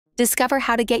Discover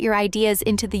how to get your ideas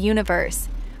into the universe.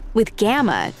 With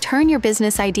Gamma, turn your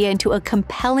business idea into a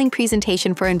compelling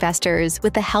presentation for investors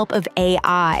with the help of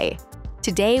AI.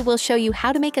 Today, we'll show you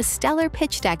how to make a stellar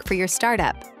pitch deck for your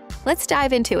startup. Let's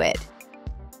dive into it.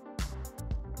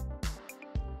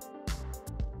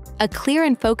 A clear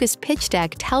and focused pitch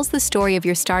deck tells the story of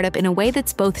your startup in a way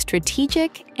that's both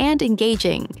strategic and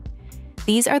engaging.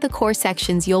 These are the core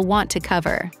sections you'll want to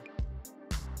cover.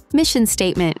 Mission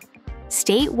statement.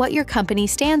 State what your company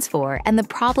stands for and the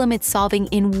problem it's solving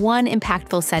in one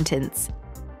impactful sentence.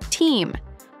 Team.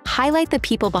 Highlight the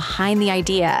people behind the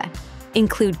idea.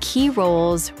 Include key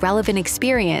roles, relevant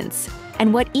experience,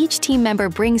 and what each team member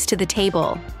brings to the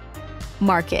table.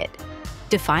 Market.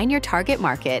 Define your target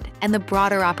market and the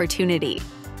broader opportunity.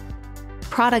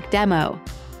 Product demo.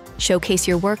 Showcase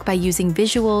your work by using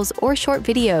visuals or short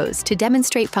videos to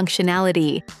demonstrate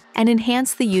functionality and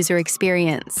enhance the user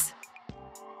experience.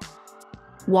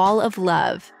 Wall of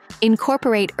love.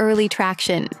 Incorporate early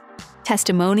traction,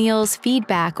 testimonials,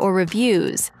 feedback, or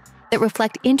reviews that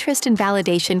reflect interest and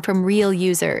validation from real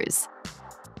users.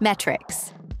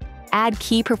 Metrics. Add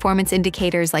key performance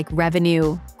indicators like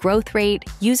revenue, growth rate,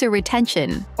 user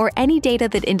retention, or any data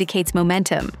that indicates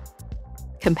momentum.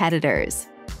 Competitors.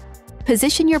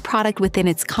 Position your product within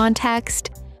its context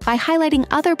by highlighting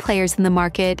other players in the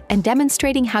market and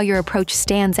demonstrating how your approach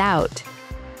stands out.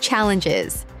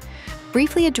 Challenges.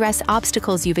 Briefly address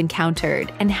obstacles you've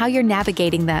encountered and how you're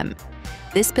navigating them.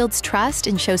 This builds trust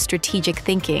and shows strategic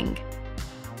thinking.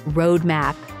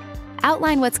 Roadmap.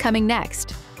 Outline what's coming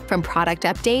next, from product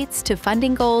updates to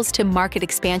funding goals to market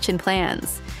expansion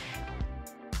plans.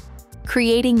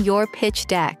 Creating your pitch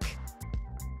deck.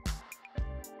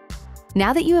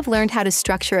 Now that you have learned how to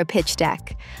structure a pitch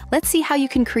deck, let's see how you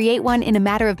can create one in a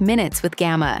matter of minutes with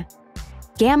Gamma.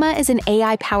 Gamma is an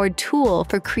AI-powered tool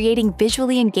for creating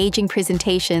visually engaging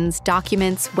presentations,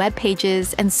 documents, web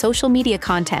pages, and social media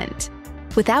content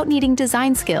without needing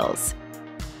design skills.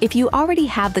 If you already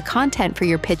have the content for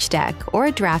your pitch deck or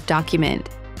a draft document,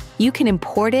 you can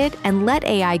import it and let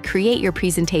AI create your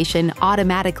presentation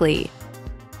automatically.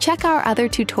 Check our other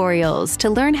tutorials to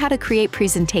learn how to create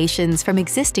presentations from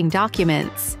existing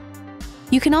documents.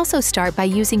 You can also start by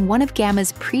using one of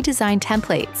Gamma's pre-designed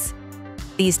templates.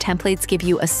 These templates give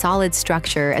you a solid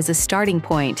structure as a starting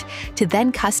point to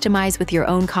then customize with your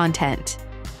own content.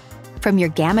 From your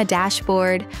Gamma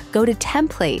dashboard, go to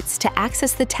Templates to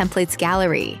access the Templates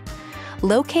gallery.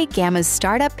 Locate Gamma's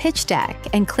Startup Pitch Deck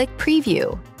and click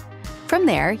Preview. From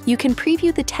there, you can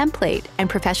preview the template and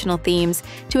professional themes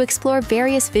to explore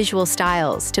various visual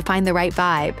styles to find the right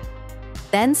vibe.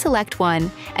 Then select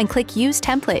one and click Use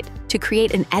Template to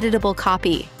create an editable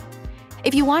copy.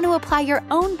 If you want to apply your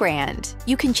own brand,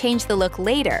 you can change the look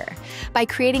later by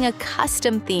creating a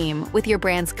custom theme with your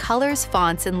brand's colors,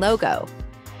 fonts, and logo.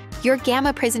 Your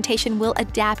Gamma presentation will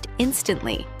adapt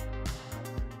instantly.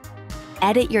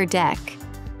 Edit your deck.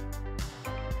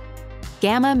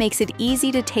 Gamma makes it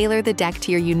easy to tailor the deck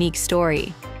to your unique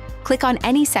story. Click on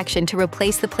any section to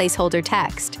replace the placeholder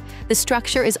text. The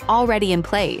structure is already in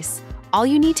place. All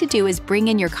you need to do is bring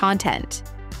in your content.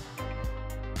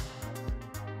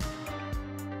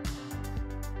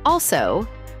 Also,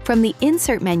 from the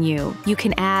Insert menu, you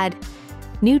can add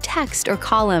new text or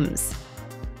columns,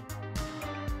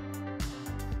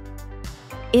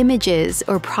 images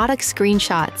or product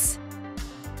screenshots,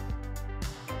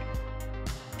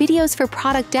 videos for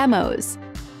product demos,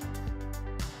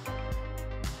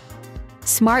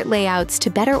 smart layouts to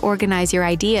better organize your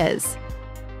ideas,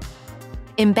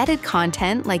 embedded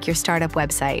content like your startup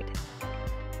website.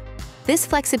 This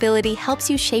flexibility helps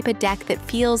you shape a deck that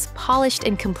feels polished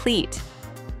and complete.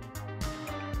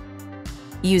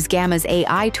 Use Gamma's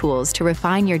AI tools to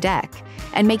refine your deck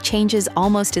and make changes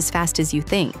almost as fast as you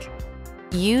think.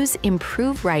 Use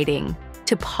Improve Writing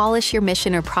to polish your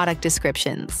mission or product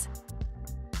descriptions.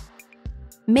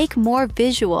 Make more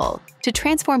visual to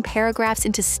transform paragraphs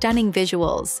into stunning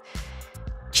visuals.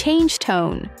 Change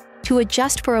tone to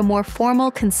adjust for a more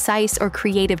formal, concise, or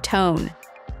creative tone.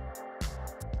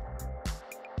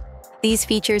 These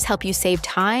features help you save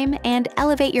time and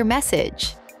elevate your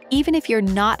message, even if you're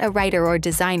not a writer or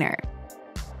designer.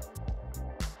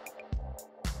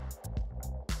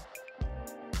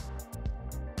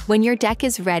 When your deck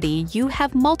is ready, you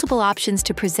have multiple options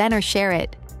to present or share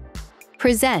it.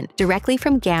 Present directly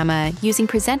from Gamma using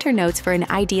presenter notes for an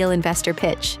ideal investor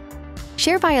pitch.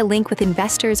 Share via link with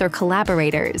investors or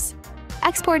collaborators.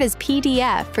 Export as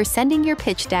PDF for sending your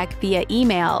pitch deck via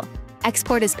email.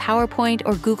 Export as PowerPoint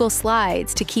or Google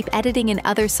Slides to keep editing in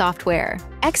other software.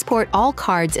 Export all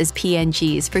cards as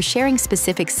PNGs for sharing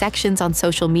specific sections on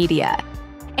social media.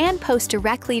 and post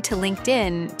directly to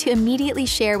LinkedIn to immediately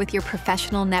share with your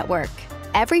professional network.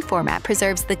 Every format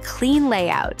preserves the clean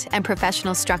layout and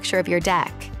professional structure of your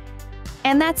deck.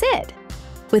 And that's it.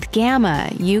 With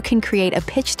Gamma, you can create a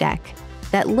pitch deck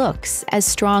that looks as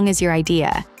strong as your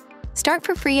idea. Start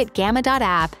for free at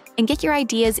gamma.app and get your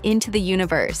ideas into the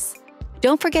universe.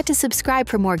 Don't forget to subscribe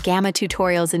for more Gamma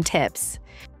tutorials and tips.